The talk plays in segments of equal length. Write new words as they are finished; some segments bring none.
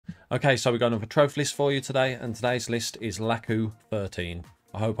Okay, so we've got another trophy list for you today, and today's list is Laku 13.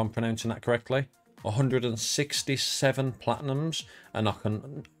 I hope I'm pronouncing that correctly. 167 platinums, and I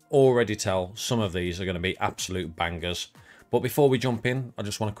can already tell some of these are going to be absolute bangers. But before we jump in, I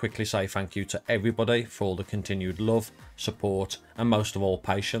just want to quickly say thank you to everybody for all the continued love, support, and most of all,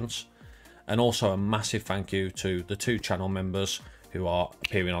 patience. And also a massive thank you to the 2 channel members who are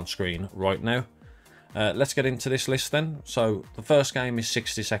appearing on screen right now. Let's get into this list then. So the first game is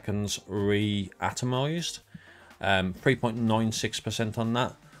 60 seconds re-atomized, 3.96% on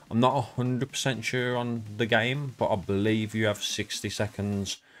that. I'm not 100% sure on the game, but I believe you have 60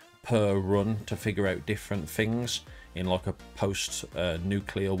 seconds per run to figure out different things in like a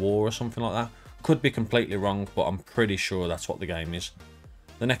post-nuclear war or something like that. Could be completely wrong, but I'm pretty sure that's what the game is.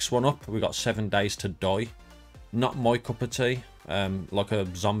 The next one up, we got 7 Days to Die. Not my cup of tea. Like a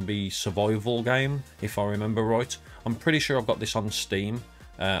zombie survival game, if I remember right. I'm pretty sure I've got this on Steam.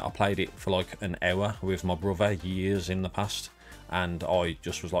 I played it for like an hour with my brother years in the past, and I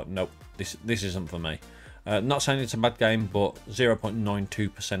just was like, nope, this isn't for me. Not saying it's a bad game, but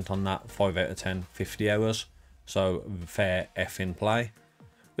 0.92% on that, 5 out of 10, 50 hours. So fair effing play.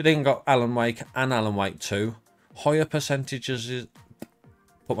 We then got Alan Wake and Alan Wake 2. Higher percentages,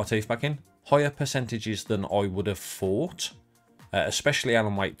 put my teeth back in. Higher percentages than I would have thought. Especially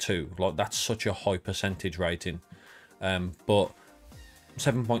Alan Wake 2, like that's such a high percentage rating, but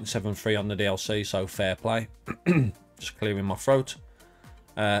 7.73 on the DLC, so fair play. Just clearing my throat.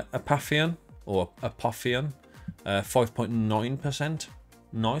 Apathian, 5.9%,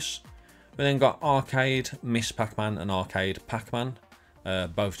 nice. We then got Arcade, Miss Pac-Man and Arcade Pac-Man,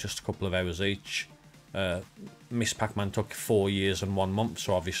 both just a couple of hours each. Miss Pac-Man took 4 years and 1 month,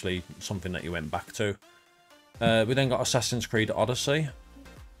 so obviously something that you went back to. We then got Assassin's Creed Odyssey,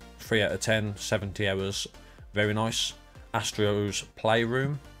 3 out of 10, 70 hours, very nice. Astro's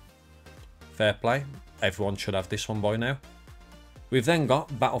Playroom, fair play, everyone should have this one by now. We've then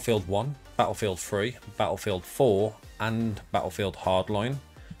got Battlefield 1, Battlefield 3, Battlefield 4 and Battlefield Hardline,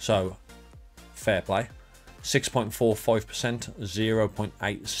 so fair play. 6.45%,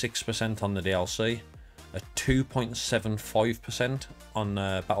 0.86% on the DLC, a 2.75% on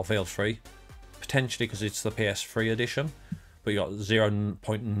Battlefield 3. Potentially because it's the PS3 edition, but you got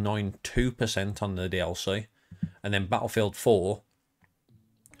 0.92% on the DLC, and then Battlefield 4,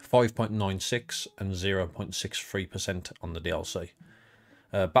 5.96 and 0.63% on the DLC.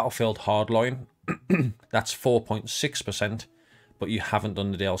 Battlefield Hardline, that's 4.6%, but you haven't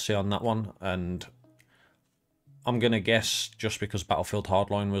done the DLC on that one, and I'm gonna guess just because Battlefield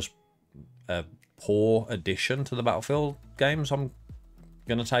Hardline was a poor addition to the Battlefield games, I'm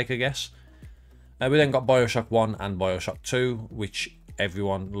gonna take a guess. We then got Bioshock 1 and Bioshock 2, which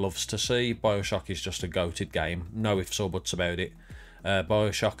everyone loves to see. Bioshock is just a goated game, no ifs or buts about it.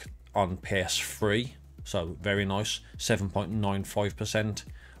 Bioshock on PS3, so very nice, 7.95%,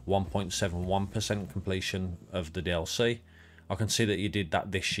 1.71% completion of the DLC. I can see that you did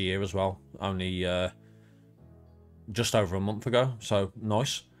that this year as well, only just over a month ago, so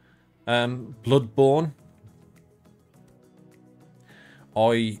nice. Bloodborne,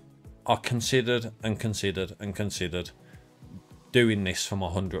 I considered doing this for my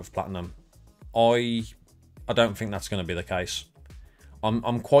 100th platinum. I don't think that's going to be the case.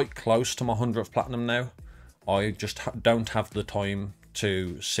 I'm quite close to my 100th platinum now. I just don't have the time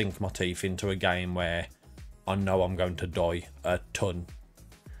to sink my teeth into a game where I know I'm going to die a ton.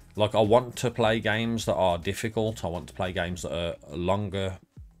 Like, I want to play games that are difficult. I want to play games that are longer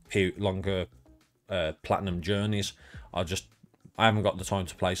platinum journeys. I haven't got the time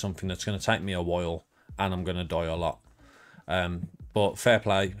to play something that's going to take me a while and I'm going to die a lot. But fair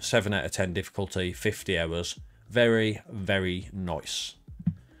play, 7 out of 10 difficulty, 50 hours. Very, very nice.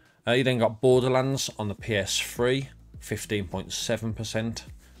 You then got Borderlands on the PS3, 15.7%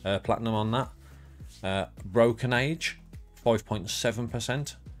 platinum on that. Broken Age,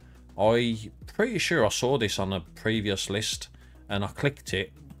 5.7%. I'm pretty sure I saw this on a previous list and I clicked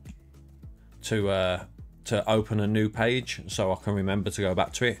it to open a new page so I can remember to go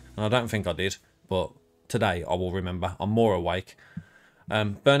back to it, and I don't think I did, but today I will remember. I'm more awake.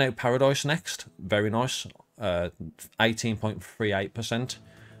 Burnout Paradise next, very nice, 18.38%.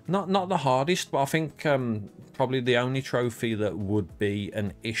 Not the hardest, but I think probably the only trophy that would be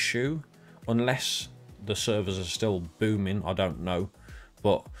an issue, unless the servers are still booming, I don't know.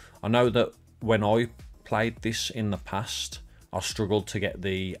 But I know that when I played this in the past, I struggled to get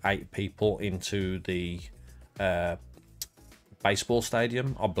the 8 people into the baseball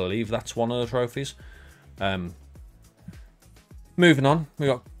stadium. I believe that's one of the trophies. Moving on, we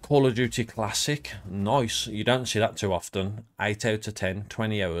got Call of Duty Classic. Nice, you don't see that too often. 8 out of 10,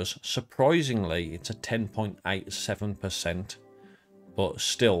 20 hours. Surprisingly, it's a 10.87%, but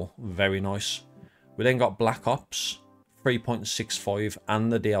still very nice. We then got Black Ops, 3.65,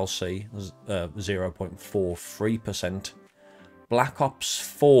 and the DLC, 0.43%. Black Ops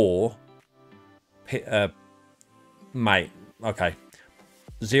 4, mate, okay.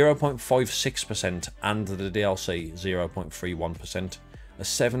 0.56% and the DLC 0.31%. A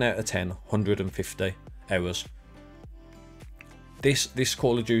 7 out of 10, 150 hours. This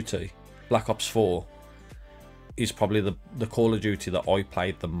Call of Duty, Black Ops 4, is probably the Call of Duty that I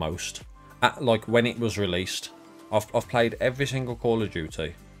played the most. Like when it was released, I've played every single Call of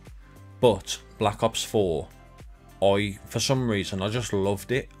Duty, but Black Ops 4, for some reason I just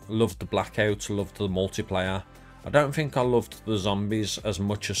loved it. Loved the Blackouts, loved the multiplayer. I don't think I loved the zombies as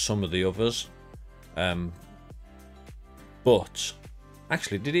much as some of the others. But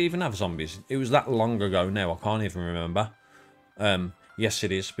actually, did it even have zombies? It was that long ago now, I can't even remember. Yes,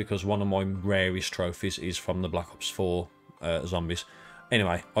 it is, because one of my rarest trophies is from the Black Ops 4 zombies.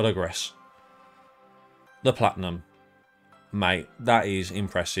 Anyway, I digress. The Platinum. Mate, that is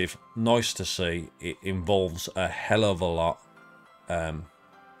impressive. Nice to see. It involves a hell of a lot.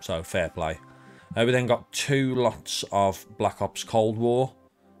 So, fair play. We then got 2 lots of Black Ops Cold War,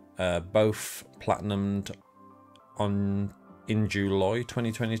 both platinumed in July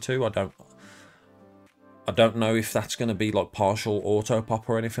 2022. I don't know if that's going to be like partial auto pop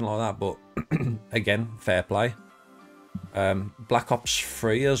or anything like that, but again, fair play. Black Ops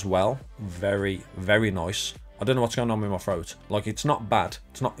 3 as well, very, very nice. I don't know what's going on with my throat. Like, it's not bad.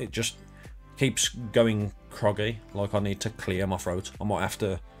 It's not. It just keeps going croggy. Like, I need to clear my throat. I might have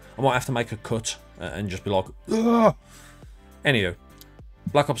to make a cut and just be like, ugh. Anywho,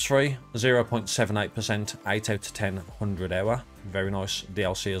 Black Ops 3, 0.78%, 8 out of 10, 100 hour. Very nice.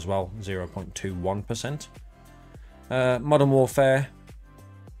 DLC as well, 0.21%. Modern Warfare,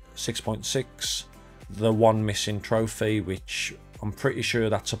 6.6. The one missing trophy, which I'm pretty sure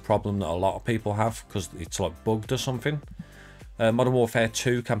that's a problem that a lot of people have because it's like bugged or something. Modern Warfare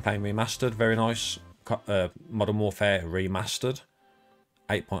 2 Campaign Remastered, very nice. Modern Warfare Remastered,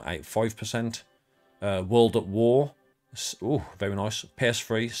 8.85%. World at War, ooh, very nice.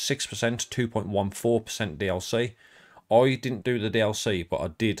 PS3, 6%, 2.14% DLC. I didn't do the DLC, but I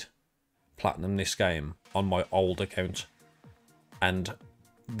did platinum this game on my old account. And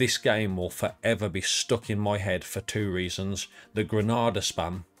this game will forever be stuck in my head for 2 reasons. The Grenada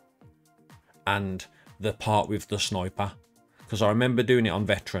spam and the part with the sniper. Because I remember doing it on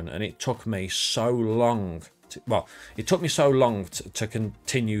Veteran and it took me so long to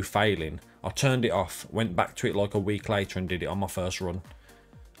continue failing. I turned it off, went back to it like a week later and did it on my first run.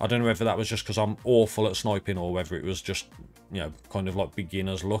 I don't know whether that was just because I'm awful at sniping or whether it was just, you know, kind of like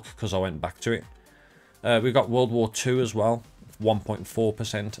beginner's luck because I went back to it. We've got World War II as well, 1.4%,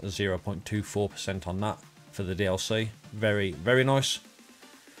 0.24% on that for the DLC. Very, very nice.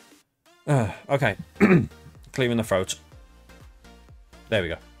 Okay, clearing the throat. There we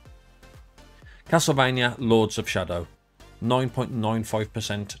go. Castlevania Lords of Shadow,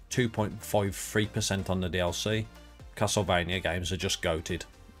 9.95%, 2.53% on the DLC. Castlevania games are just goated.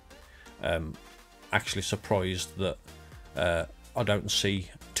 Actually surprised that I don't see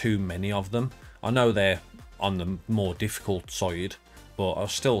too many of them. I know they're on the more difficult side, but I'm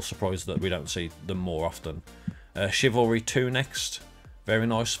still surprised that we don't see them more often. Chivalry 2 next, very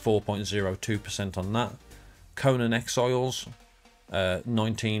nice, 4.02% on that. Conan Exiles,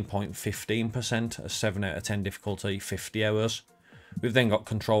 19.15%, a 7 out of 10 difficulty, 50 hours. We've then got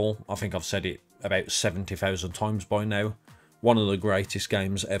Control. I think I've said it about 70,000 times by now. One of the greatest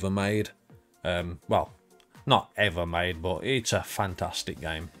games ever made. Well, not ever made, but it's a fantastic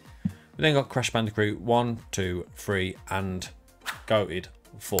game. We then got Crash Bandicoot 1, 2, 3, and goated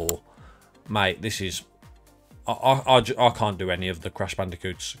 4. Mate, this is... I can't do any of the Crash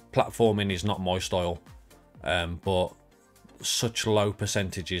Bandicoots. Platforming is not my style, but such low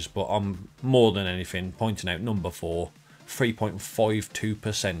percentages. But I'm more than anything pointing out number 4,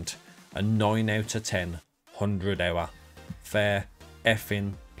 3.52%, a 9 out of 10, 100 hour. Fair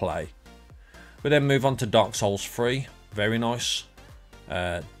effing play. We then move on to Dark Souls 3, very nice.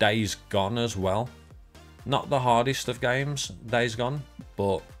 Days Gone as well. Not the hardest of games, Days Gone,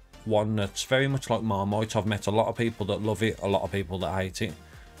 but one that's very much like Marmite. I've met a lot of people that love it, a lot of people that hate it.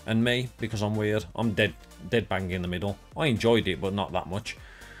 And me, because I'm weird, I'm dead bang in the middle. I enjoyed it, but not that much.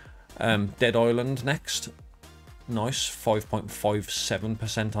 Dead Island next. Nice,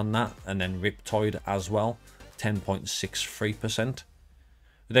 5.57% on that. And then Riptide as well, 10.63%.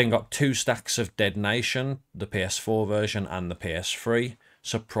 We then got 2 stacks of Dead Nation, the PS4 version and the PS3.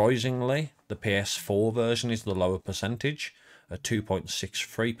 Surprisingly, the PS4 version is the lower percentage, at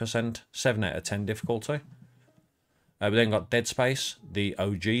 2.63%, 7 out of 10 difficulty. We then got Dead Space, the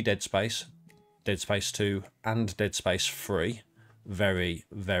OG Dead Space, Dead Space 2 and Dead Space 3. Very,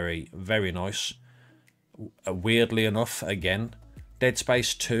 very, very nice. Weirdly enough, again, Dead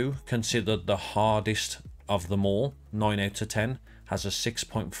Space 2, considered the hardest of them all, 9 out of 10, has a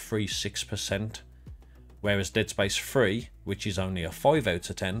 6.36%, whereas Dead Space 3, which is only a 5 out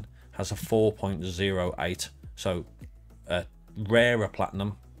of 10, has a 4.08, so rarer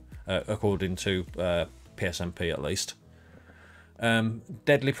platinum, according to PSNP at least.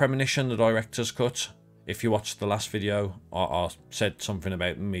 Deadly Premonition, the director's cut. If you watched the last video, I said something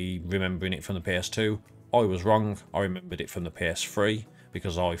about me remembering it from the PS2. I was wrong. I remembered it from the PS3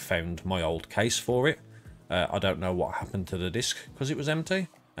 because I found my old case for it. I don't know what happened to the disc because it was empty,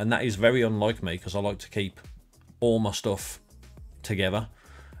 and that is very unlike me because I like to keep all my stuff together.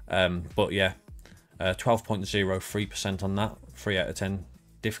 But yeah, 12.03% on that, 3 out of 10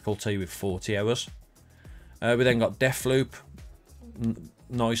 difficulty with 40 hours. We then got Deathloop.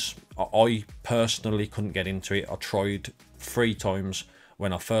 Nice. I personally couldn't get into it. I tried 3 times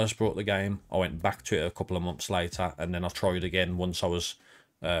when I first brought the game. I went back to it a couple of months later, and then I tried again once I was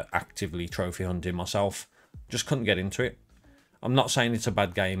actively trophy hunting myself. Just couldn't get into it. I'm not saying it's a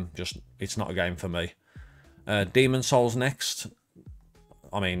bad game, just it's not a game for me. Demon Souls next.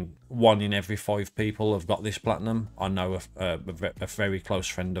 I mean, 1 in every 5 people have got this platinum. I know a very close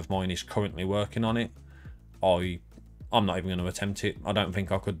friend of mine is currently working on it. I'm not even going to attempt it. I don't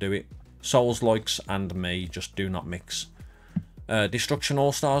think I could do it. Souls likes and me just do not mix. Destruction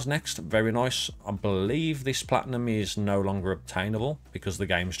All-Stars next. Very nice. I believe this platinum is no longer obtainable because the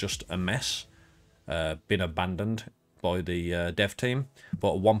game's just a mess. Been abandoned by the dev team.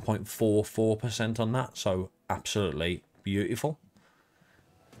 But 1.44% on that. So absolutely beautiful.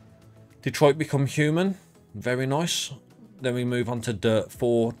 Detroit Become Human. Very nice. Then we move on to Dirt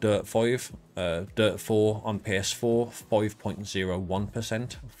 4, Dirt 5. Dirt 4 on PS4,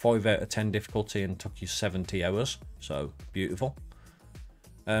 5.01%. 5 out of 10 difficulty and took you 70 hours. So, beautiful.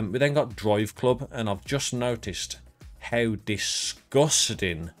 We then got Drive Club, and I've just noticed how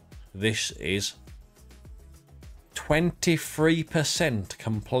disgusting this is. 23%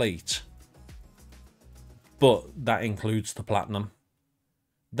 complete. But that includes the platinum.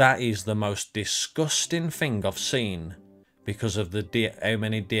 That is the most disgusting thing I've seen because of the how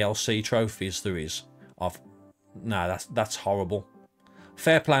many DLC trophies there is. No, that's horrible.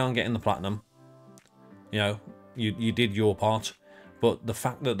 Fair play on getting the platinum. You know, you did your part, but the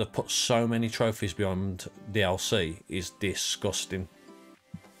fact that they put so many trophies beyond DLC is disgusting.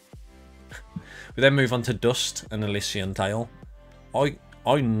 We then move on to Dust and Elysian Tale. I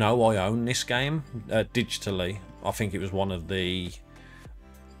know I own this game digitally. I think it was one of the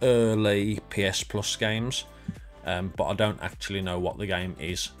early PS Plus games, but I don't actually know what the game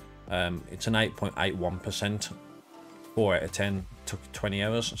is. It's an 8.81%, 4 out of 10, took 20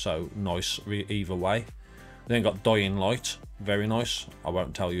 hours, so nice either way. Then got Dying Light, very nice. I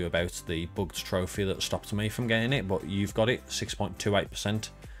won't tell you about the bugged trophy that stopped me from getting it, but you've got it, 6.28%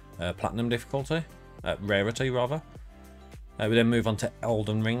 platinum difficulty, rarity rather. We then move on to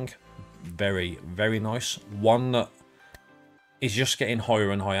Elden Ring, very, very nice. One that is just getting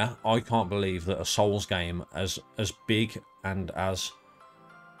higher and higher. I can't believe that a Souls game as big and as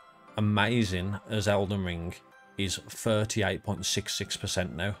amazing as Elden Ring is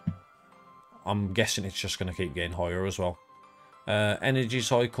 38.66% now. I'm guessing it's just going to keep getting higher as well. Energy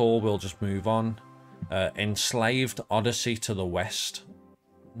Cycle, we'll just move on. Enslaved Odyssey to the West.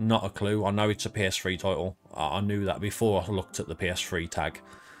 Not a clue. I know it's a PS3 title. I knew that before I looked at the PS3 tag.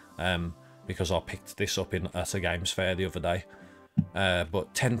 Because I picked this up at a games fair the other day.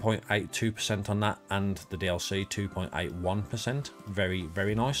 But 10.82% on that, and the DLC 2.81%. Very,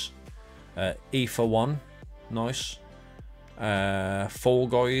 very nice. E for 1, nice. Fall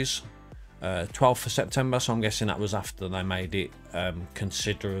Guys, 12th of September, so I'm guessing that was after they made it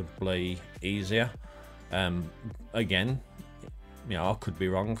considerably easier. Again, you know, I could be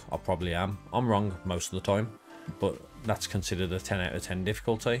wrong. I probably am. I'm wrong most of the time, but that's considered a 10 out of 10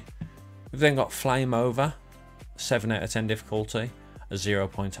 difficulty. We've then got Flame Over, 7 out of 10 difficulty, a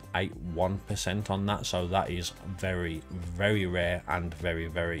 0.81% on that, so that is very, very rare and very,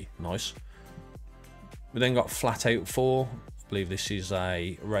 very nice. We then got Flat Out 4, I believe this is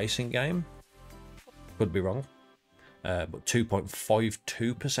a racing game, could be wrong, but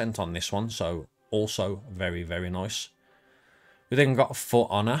 2.52% on this one, so also very, very nice. We then got For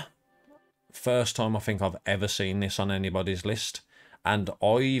Honor, first time I think I've ever seen this on anybody's list, And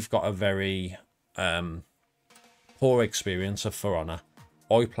I've got a very poor experience of For Honor.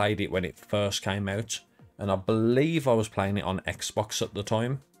 I played it when it first came out, and I believe I was playing it on Xbox at the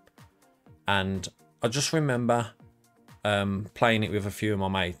time. And I just remember playing it with a few of my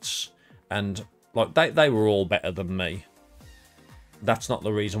mates, and like they were all better than me. That's not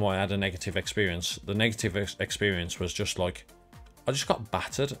the reason why I had a negative experience. The negative experience was just like, I just got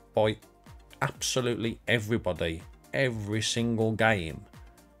battered by absolutely everybody, every single game.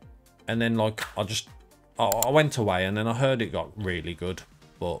 And then like, I went away, and then I heard it got really good,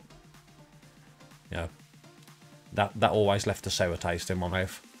 but you know, that always left a sour taste in my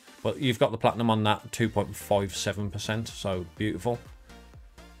mouth. But you've got the platinum on that, 2.57%, so beautiful.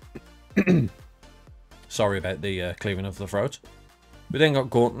 Sorry about the clearing of the throat. We then got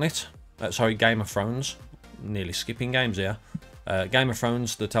Gauntlet, sorry, Game of Thrones. Nearly skipping games here. Game of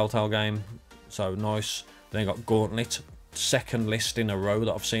Thrones, the Telltale game, so nice. Then got Gauntlet, second list in a row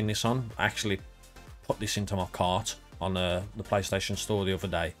that I've seen this on. I actually put this into my cart on the PlayStation Store the other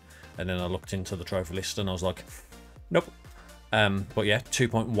day, and then I looked into the trophy list and I was like, nope. But yeah,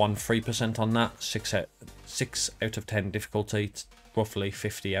 2.13% on that, 6 out of 10 difficulty, roughly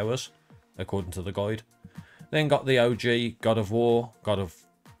 50 hours, according to the guide. Then got the OG God of War,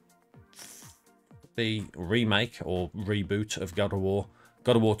 the remake or reboot of God of War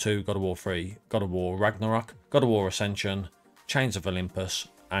 2, God of War 3, God of War Ragnarok, God of War Ascension, Chains of Olympus,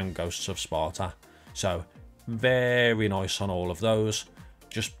 and Ghosts of Sparta. So very nice on all of those.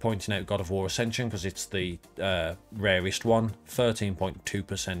 Just pointing out God of War Ascension because it's the rarest one,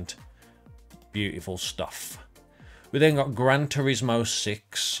 13.2%. Beautiful stuff. We then got Gran Turismo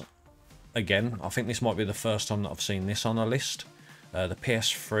 6. Again, I think this might be the first time that I've seen this on a list. The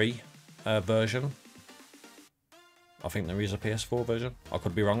PS3 version. I think there is a PS4 version. I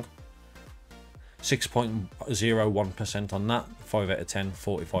could be wrong. 6.01% on that. 5 out of 10,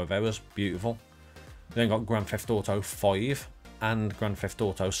 45 hours. Beautiful. Then got Grand Theft Auto 5 and Grand Theft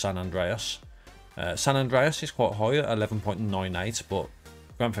Auto San Andreas. San Andreas is quite high at 11.98, but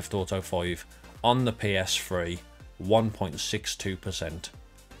Grand Theft Auto 5 on the PS3, 1.62%.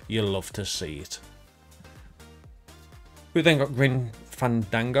 You'll love to see it. We then got Grim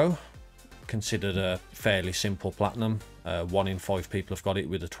Fandango, considered a fairly simple platinum. 1 in 5 people have got it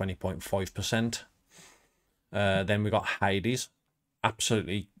with a 20.5%. Then we got Hades,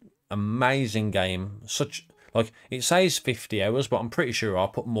 absolutely amazing game. Like, it says 50 hours, but I'm pretty sure I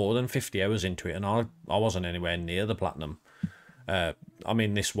put more than 50 hours into it, and I wasn't anywhere near the platinum. I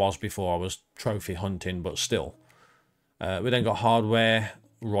mean, this was before I was trophy hunting, but still. We then got Hardware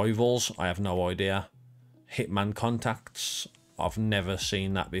Rivals, I have no idea. Hitman Contacts, I've never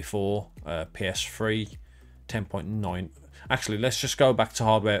seen that before. PS3, 10.9. Actually, let's just go back to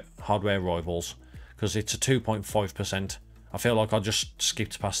Hardware Rivals, because it's a 2.5%. I feel like I just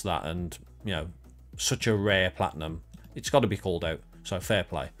skipped past that, and, you know, such a rare platinum. It's got to be called out, so fair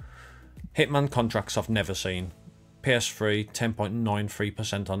play. Hitman Contracts I've never seen. PS3,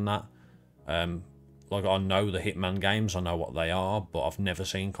 10.93% on that. Like, I know the Hitman games, I know what they are, but I've never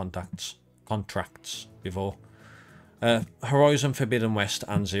seen contracts before. Horizon Forbidden West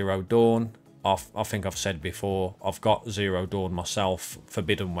and Zero Dawn. I think I've said before, I've got Zero Dawn myself.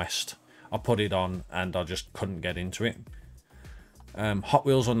 Forbidden West, I put it on and I just couldn't get into it. Hot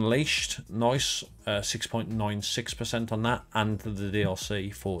Wheels Unleashed, nice, 6.96% on that, and the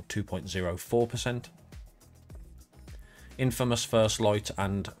DLC for 2.04%. Infamous First Light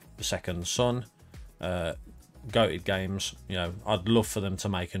and Second Son, goated games. You know, I'd love for them to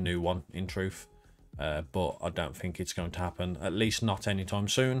make a new one, in truth, but I don't think it's going to happen, at least not anytime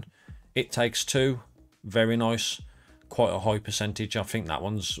soon. It Takes Two, very nice, quite a high percentage. I think that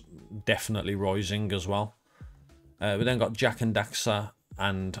one's definitely rising as well. We then got Jak and Daxter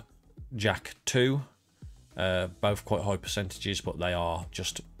and Jak 2, both quite high percentages, but they are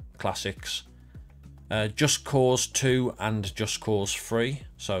just classics. Just Cause 2 and Just Cause 3,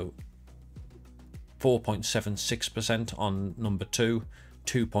 so 4.76% on number 2,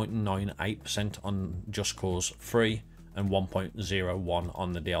 2.98% on Just Cause 3, and 1.01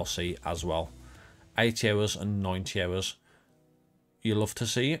 on the DLC as well. 80 hours and 90 hours. You love to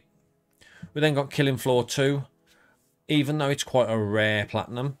see it. We then got Killing Floor 2. Even though it's quite a rare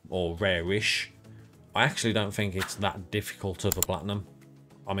platinum, or rare-ish, I actually don't think it's that difficult of a platinum.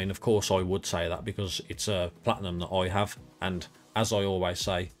 I mean, of course I would say that because it's a platinum that I have, and as I always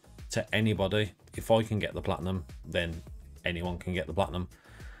say to anybody, if I can get the platinum, then anyone can get the platinum.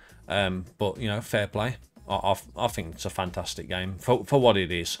 But, you know, fair play. I think it's a fantastic game for what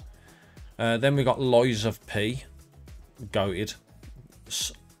it is. Then we got Lies of P, goated.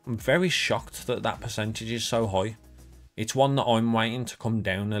 I'm very shocked that that percentage is so high. It's one that I'm waiting to come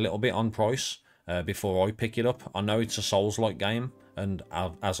down a little bit on price before I pick it up. I know it's a Souls-like game, and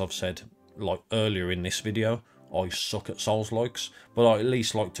as I've said like earlier in this video, I suck at Souls-likes, but I at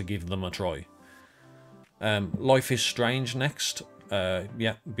least like to give them a try. Life is Strange next.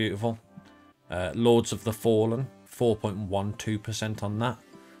 Yeah, beautiful. Lords of the Fallen, 4.12% on that.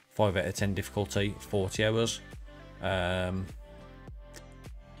 5 out of 10 difficulty, 40 hours.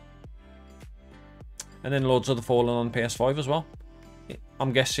 And then Lords of the Fallen on PS5 as well.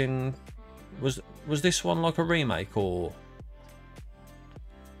 I'm guessing, was this one like a remake, or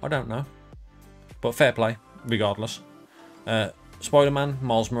I don't know, but fair play regardless. Spider-Man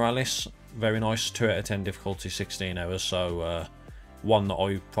Miles Morales, very nice, 2 out of 10 difficulty, 16 hours. So one that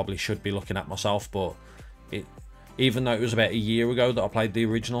I probably should be looking at myself, but even though it was about a year ago that I played the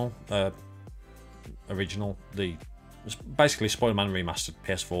original, it's basically Spider-Man remastered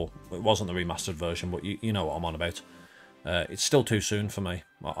PS4. It wasn't the remastered version, but you know what I'm on about. It's still too soon for me.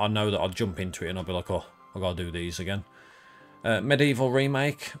 I know that I'll jump into it and I'll be like, oh, I gotta do these again. Medieval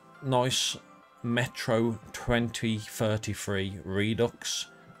Remake, nice. Metro 2033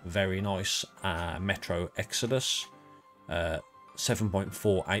 Redux, very nice. Metro Exodus, 7.48%,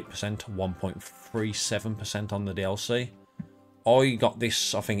 1.37% on the DLC. I got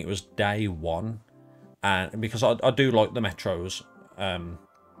this, I think it was day one, and because I do like the Metros.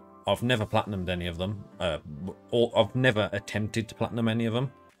 I've never platinumed any of them, or I've never attempted to platinum any of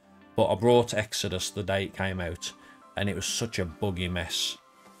them, but I brought Exodus the day it came out, and it was such a buggy mess.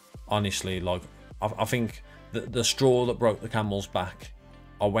 Honestly, like, I think the straw that broke the camel's back,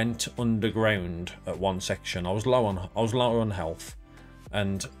 I went underground at one section. I was low on health,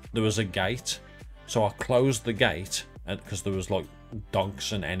 and there was a gate, so I closed the gate because there was like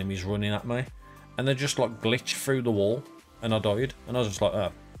dogs and enemies running at me, and they just like glitched through the wall, and I died, and I was just like,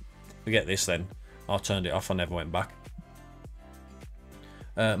 oh, forget this then. I turned it off, I never went back.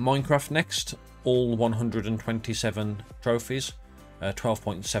 Minecraft next, all 127 trophies,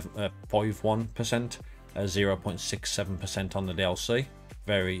 12.51%, 0.67% on the DLC.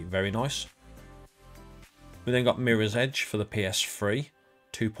 Very, very nice. We then got Mirror's Edge for the PS3,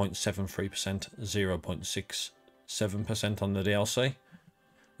 2.73%, 0.67% on the DLC.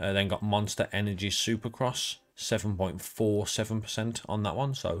 Then got Monster Energy Supercross, 7.47% on that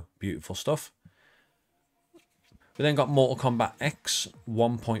one, so beautiful stuff. We then got Mortal Kombat X,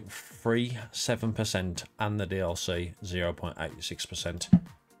 1.37%, and the DLC, 0.86%.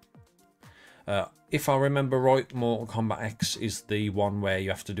 If I remember right, Mortal Kombat X is the one where you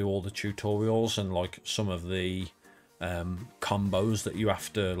have to do all the tutorials, and like some of the combos that you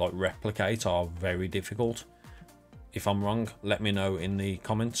have to like replicate are very difficult. If I'm wrong, let me know in the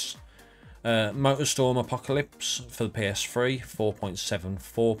comments. Motorstorm Apocalypse for the PS3,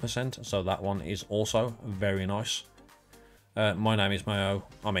 4.74%, so that one is also very nice. My Name is Mayo.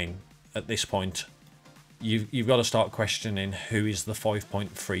 I mean, at this point, you've got to start questioning who is the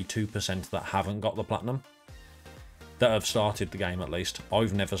 5.32% that haven't got the platinum, that have started the game at least.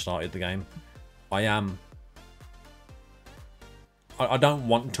 I've never started the game. I don't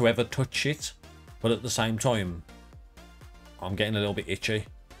want to ever touch it, but at the same time, I'm getting a little bit itchy.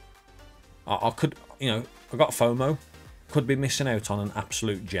 I could, you know, I got FOMO. Could be missing out on an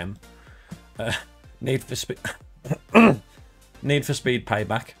absolute gem. Need for Speed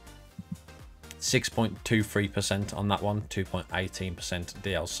Payback, 6.23% on that one, 2.18%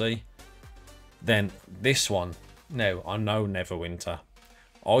 DLC. Then this one, now I know Neverwinter.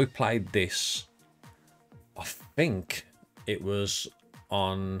 I played this, I think it was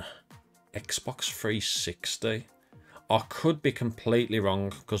on Xbox 360. I could be completely wrong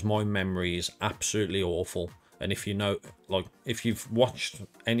because my memory is absolutely awful. And if you know, like, if you've watched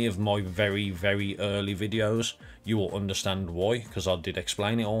any of my very, very early videos, you will understand why, because I did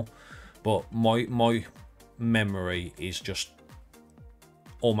explain it all. But my memory is just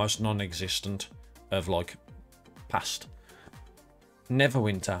almost non-existent of like past.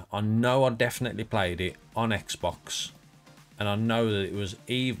 Neverwinter, I know I definitely played it on Xbox, and I know that it was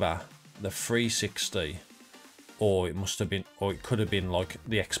either the 360 or it must have been, or it could have been like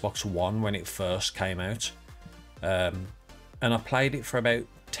the Xbox One when it first came out. And I played it for about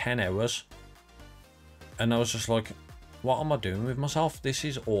 10 hours, and I was just like, what am I doing with myself? This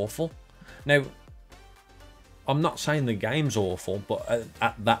is awful. Now, I'm not saying the game's awful, but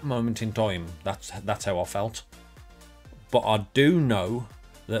at that moment in time, that's how I felt. But I do know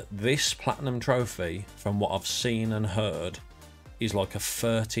that this platinum trophy, from what I've seen and heard, is like a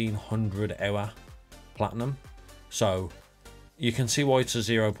 1300 hour platinum. So you can see why it's a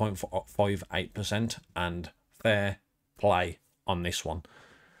 0.58%, and fair play on this one.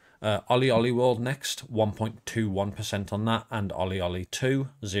 Ollie Ollie World next, 1.21% on that, and Ollie Ollie 2,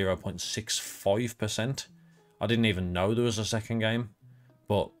 0.65%. I didn't even know there was a second game,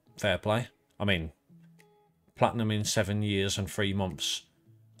 but fair play. I mean, platinum in 7 years and 3 months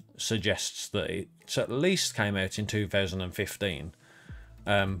suggests that it at least came out in 2015.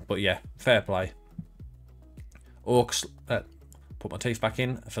 But yeah, fair play. Orcs, put my teeth back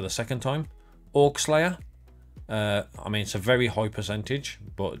in for the second time. Orc Slayer. I mean, it's a very high percentage,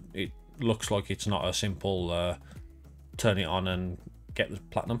 but it looks like it's not a simple turn it on and get the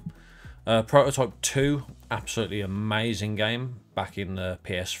platinum. Prototype 2, absolutely amazing game back in the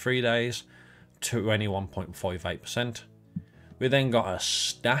PS3 days, 21.58%. We then got a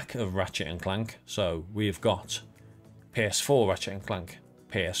stack of Ratchet and Clank. So we've got PS4 Ratchet and Clank,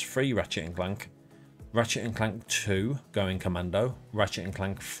 PS3 Ratchet and Clank, Ratchet and Clank 2 Going Commando, Ratchet and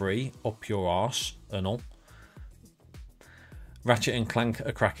Clank 3 Up Your Arse and all, Ratchet and Clank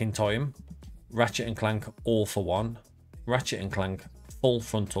A Crack in Time, Ratchet and Clank All for One, Ratchet and Clank Full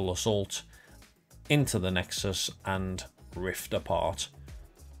Frontal Assault, Into the Nexus, and Rift Apart.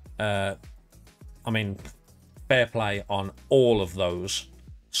 I mean, fair play on all of those.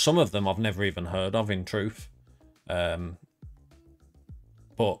 Some of them I've never even heard of, in truth. But,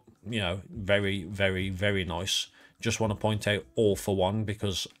 you know, very, very, very nice. Just want to point out All for One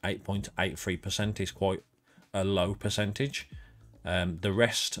because 8.83% is quite a low percentage. The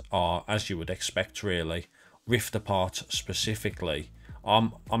rest are, as you would expect, really. Rift Apart specifically.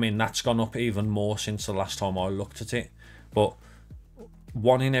 I mean, that's gone up even more since the last time I looked at it. But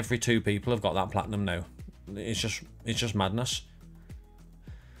 1 in every 2 people have got that platinum now. It's just madness.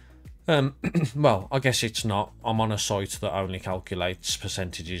 Well, I guess it's not. I'm on a site that only calculates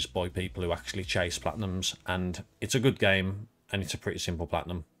percentages by people who actually chase platinums, and it's a good game, and it's a pretty simple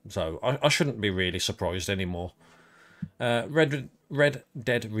platinum. So I shouldn't be really surprised anymore. Red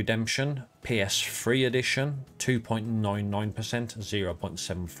Dead Redemption PS3 edition, 2.99%,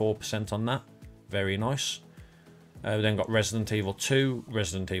 0.74% on that. Very nice. We then got Resident Evil 2,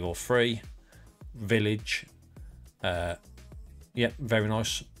 Resident Evil 3, Village. Yep, very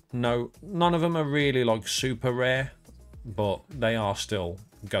nice. No, none of them are really like super rare, but they are still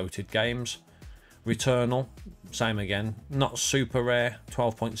goated games. Returnal, same again, not super rare,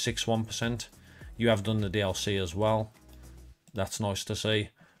 12.61%. You have done the DLC as well. That's nice to see.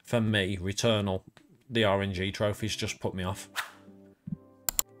 For me, Returnal, the RNG trophies just put me off.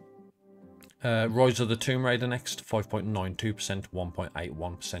 Rise of the Tomb Raider next, 5.92%,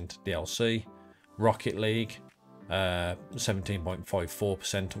 1.81% DLC. Rocket League, 17.54%,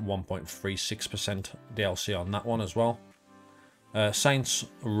 1.36% DLC on that one as well. Saints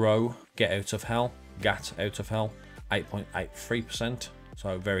Row, Get Out of Hell, 8.83%,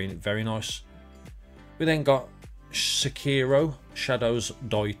 so very, very nice. We then got Sekiro, Shadows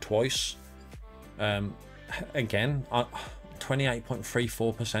Die Twice. Again,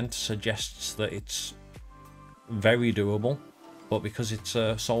 28.34% suggests that it's very doable, but because it's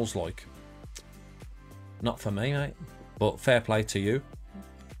Souls-like, not for me, mate. But fair play to you.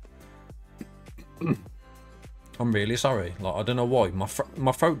 I'm really sorry. Like, I don't know why. My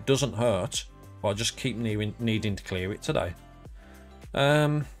throat doesn't hurt, but I just keep needing to clear it today.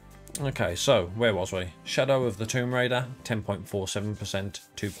 Okay, so where was we? Shadow of the Tomb Raider, 10.47%,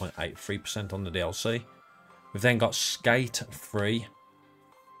 2.83% on the DLC. We've then got Skate 3.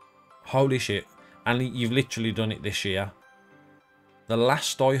 Holy shit. And you've literally done it this year. The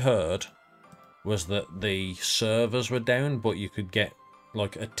last I heard was that the servers were down, but you could get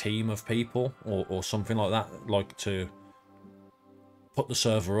like a team of people or something like that, like to put the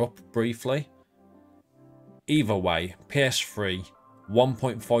server up briefly. Either way, PS3,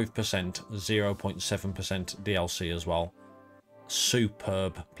 1.5%, 0.7% DLC as well.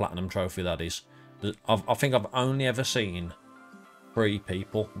 Superb platinum trophy, that is. I think I've only ever seen 3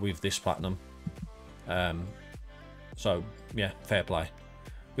 people with this platinum. So yeah, fair play.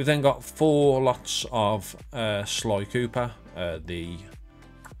 We've then got 4 lots of Sly Cooper. Are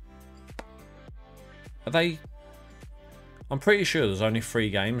they? I'm pretty sure there's only 3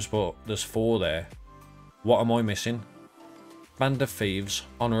 games, but there's 4 there. What am I missing? Band of Thieves,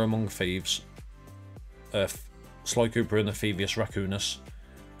 Honor Among Thieves, Sly Cooper and the Thievius Raccoonus,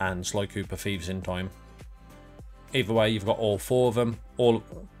 and Sly Cooper Thieves in Time. Either way, you've got all 4 of them, all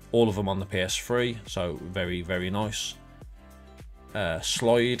of them on the PS3, so very, very nice.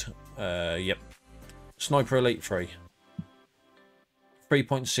 Slide, yep. Sniper Elite 3.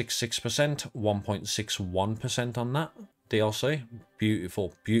 3.66%, 1.61% on that DLC.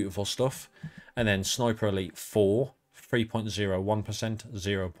 Beautiful, beautiful stuff. And then Sniper Elite 4, 3.01%,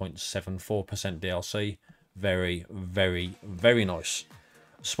 0.74% DLC. Very, very, very nice.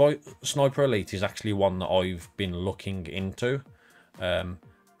 Sniper Elite is actually one that I've been looking into,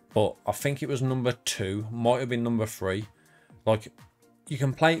 but I think it was number 2, might have been number 3. Like, you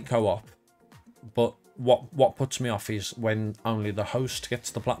can play it co-op, but what puts me off is when only the host gets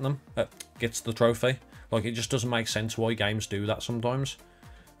the platinum, gets the trophy. Like, it just doesn't make sense why games do that sometimes,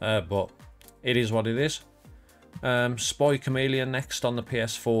 but it is what it is. Spy Chameleon next on the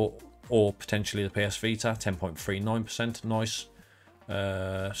PS4 or potentially the PS Vita, 10.39%, nice.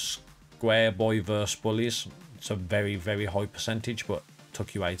 Square Boy vs Bullies, it's a very, very high percentage, but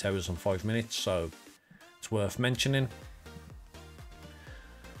took you 8 hours and 5 minutes, so it's worth mentioning.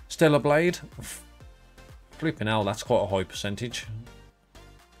 Stellar Blade, flipping hell, that's quite a high percentage.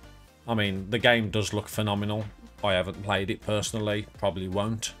 I mean, the game does look phenomenal. I haven't played it personally, probably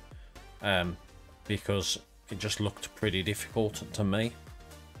won't, because it just looked pretty difficult to me.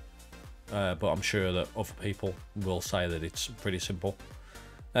 But I'm sure that other people will say that it's pretty simple.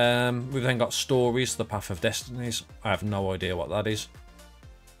 We've then got Stories, The Path of Destinies. I have no idea what that is.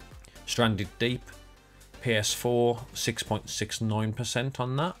 Stranded Deep, PS4, 6.69%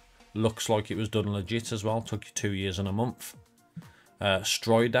 on that. Looks like it was done legit as well. Took you 2 years and a month.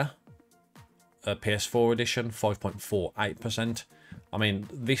 Strider, PS4 edition, 5.48%. I mean,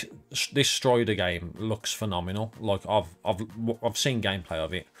 this Strider game looks phenomenal. Like, I've seen gameplay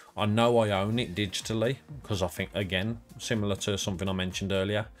of it. I know I own it digitally because I think, again, similar to something I mentioned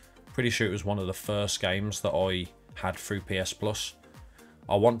earlier, pretty sure it was one of the first games that I had through PS Plus.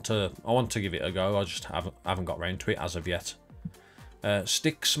 I want to give it a go. I just haven't got round to it as of yet.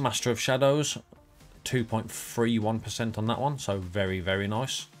 Styx, Master of Shadows, 2.31% on that one, so very, very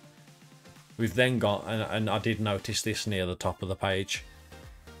nice. We've then got, and I did notice this near the top of the page,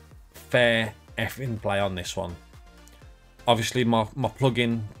 fair effing play on this one. Obviously, my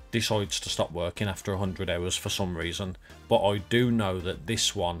plugin decides to stop working after 100 hours for some reason, but I do know that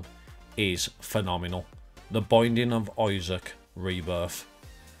this one is phenomenal. The Binding of Isaac Rebirth,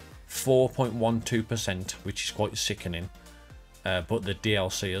 4.12%, which is quite sickening, but the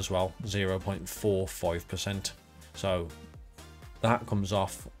DLC as well, 0.45%. So that comes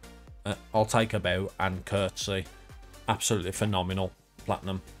off. I'll take a bow and curtsy. Absolutely phenomenal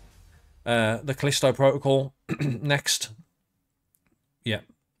platinum. The Callisto Protocol next. Yeah,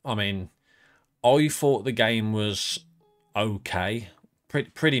 I mean, I thought the game was okay,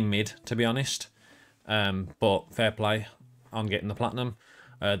 pretty mid to be honest. But fair play on getting the platinum.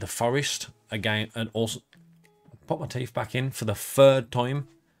 The Forest again, and also put my teeth back in for the 3rd time.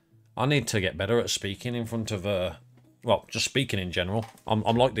 I need to get better at speaking in front of well, just speaking in general.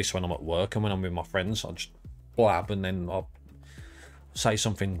 I'm like this when I'm at work and when I'm with my friends. I'll just blab and then I'll say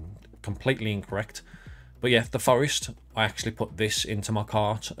something completely incorrect. But yeah, The Forest, I actually put this into my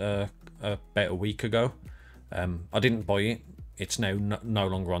cart about a week ago. I didn't buy it. It's now no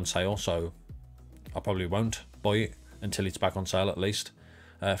longer on sale, so I probably won't buy it until it's back on sale at least.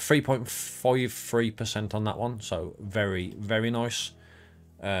 3.53% on that one, so very, very nice.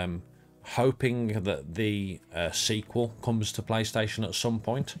 Hoping that the sequel comes to PlayStation at some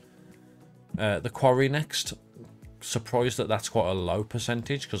point. The Quarry next. Surprised that that's quite a low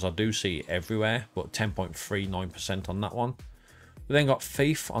percentage because I do see it everywhere, but 10.39% on that one. We then got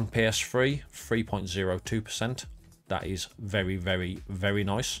Thief on PS3, 3.02%. That is very, very, very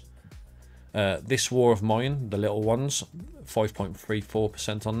nice. This War of Mine, the little ones,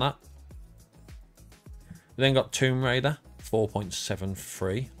 5.34% on that. We then got Tomb Raider,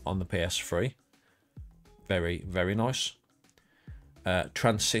 4.73 on the PS3. Very, very nice.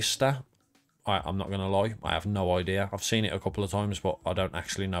 Transistor, I'm not going to lie, I have no idea. I've seen it a couple of times, but I don't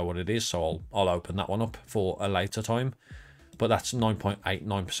actually know what it is, so I'll open that one up for a later time. But that's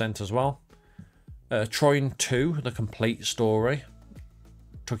 9.89% as well. Trine 2, the complete story.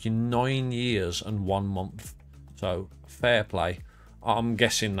 Took you 9 years and 1 month. So, fair play. I'm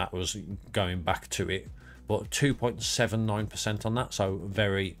guessing that was going back to it. But 2.79% on that, so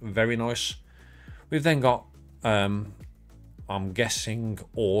very, very nice. We've then got, I'm guessing,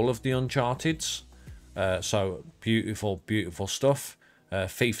 all of the Uncharted's. So, beautiful, beautiful stuff.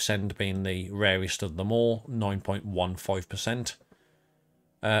 Thief's End being the rarest of them all, 9.15%.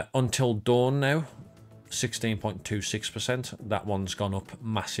 Until Dawn now, 16.26%. That one's gone up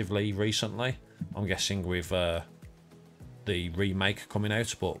massively recently. I'm guessing with the remake coming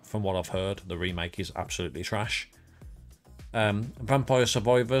out, but from what I've heard, the remake is absolutely trash. Vampire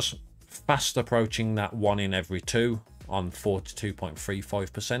Survivors, fast approaching that 1 in every 2 on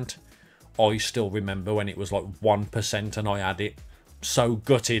 42.35%. I still remember when it was like 1% and I had it. So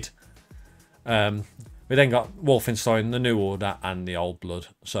gutted. We then got Wolfenstein, The New Order, and The Old Blood.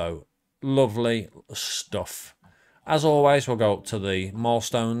 So lovely stuff. As always, we'll go up to the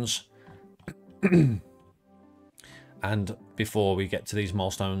milestones. And before we get to these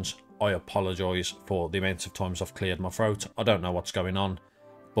milestones, I apologise for the amount of times I've cleared my throat. I don't know what's going on,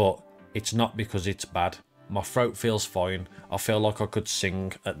 but it's not because it's bad. My throat feels fine. I feel like I could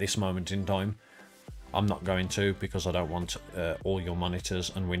sing at this moment in time. I'm not going to, because I don't want all your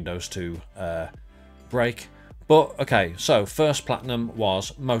monitors and windows to break. But okay, so first platinum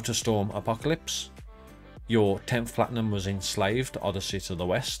was Motorstorm Apocalypse. Your 10th platinum was Enslaved Odyssey to the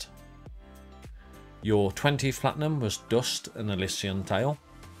West. Your 20th platinum was Dust and Elysian Tale.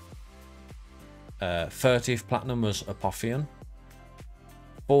 30th platinum was Apophion.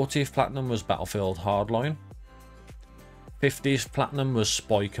 40th platinum was Battlefield Hardline. 50th platinum was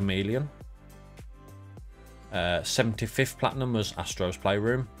Spy Chameleon. 75th platinum was Astro's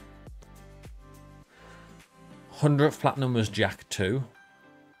Playroom. 100th platinum was Jak 2.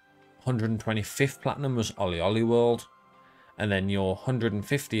 125th platinum was Ollie Ollie World. And then your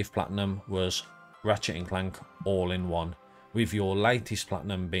 150th platinum was Ratchet & Clank All-in-One, with your latest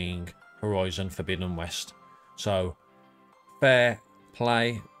platinum being Horizon Forbidden West. So, fair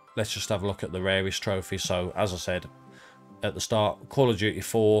play. Let's just have a look at the rarest trophy. So, as I said at the start, Call of Duty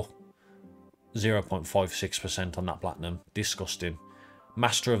 4, 0.56% on that platinum. Disgusting.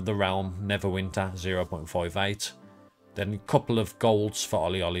 Master of the Realm, Neverwinter, 0.58. Then a couple of golds for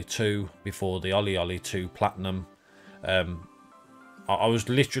Ollie Ollie 2 before the Ollie Ollie 2 platinum. I was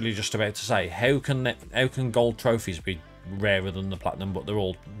literally just about to say, how can gold trophies be rarer than the platinum, but they're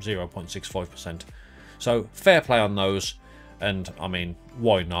all 0.65%. So fair play on those, and I mean,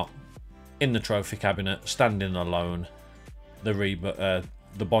 why not? In the trophy cabinet, standing alone, the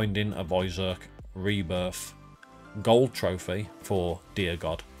Binding of Isaac Rebirth gold trophy for Dear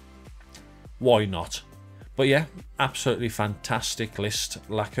God. Why not? But yeah, absolutely fantastic list,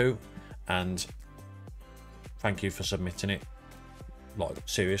 Laku, and thank you for submitting it. Like,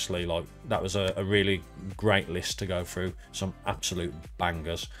 seriously, like, that was a really great list to go through. Some absolute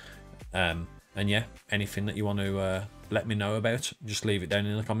bangers. And yeah, anything that you want to let me know about, just leave it down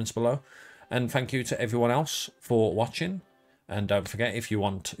in the comments below. And thank you to everyone else for watching. And don't forget, if you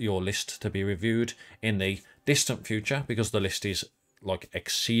want your list to be reviewed in the distant future, because the list is like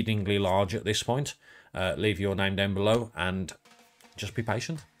exceedingly large at this point, leave your name down below and just be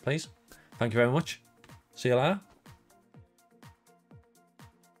patient, please. Thank you very much. See you later.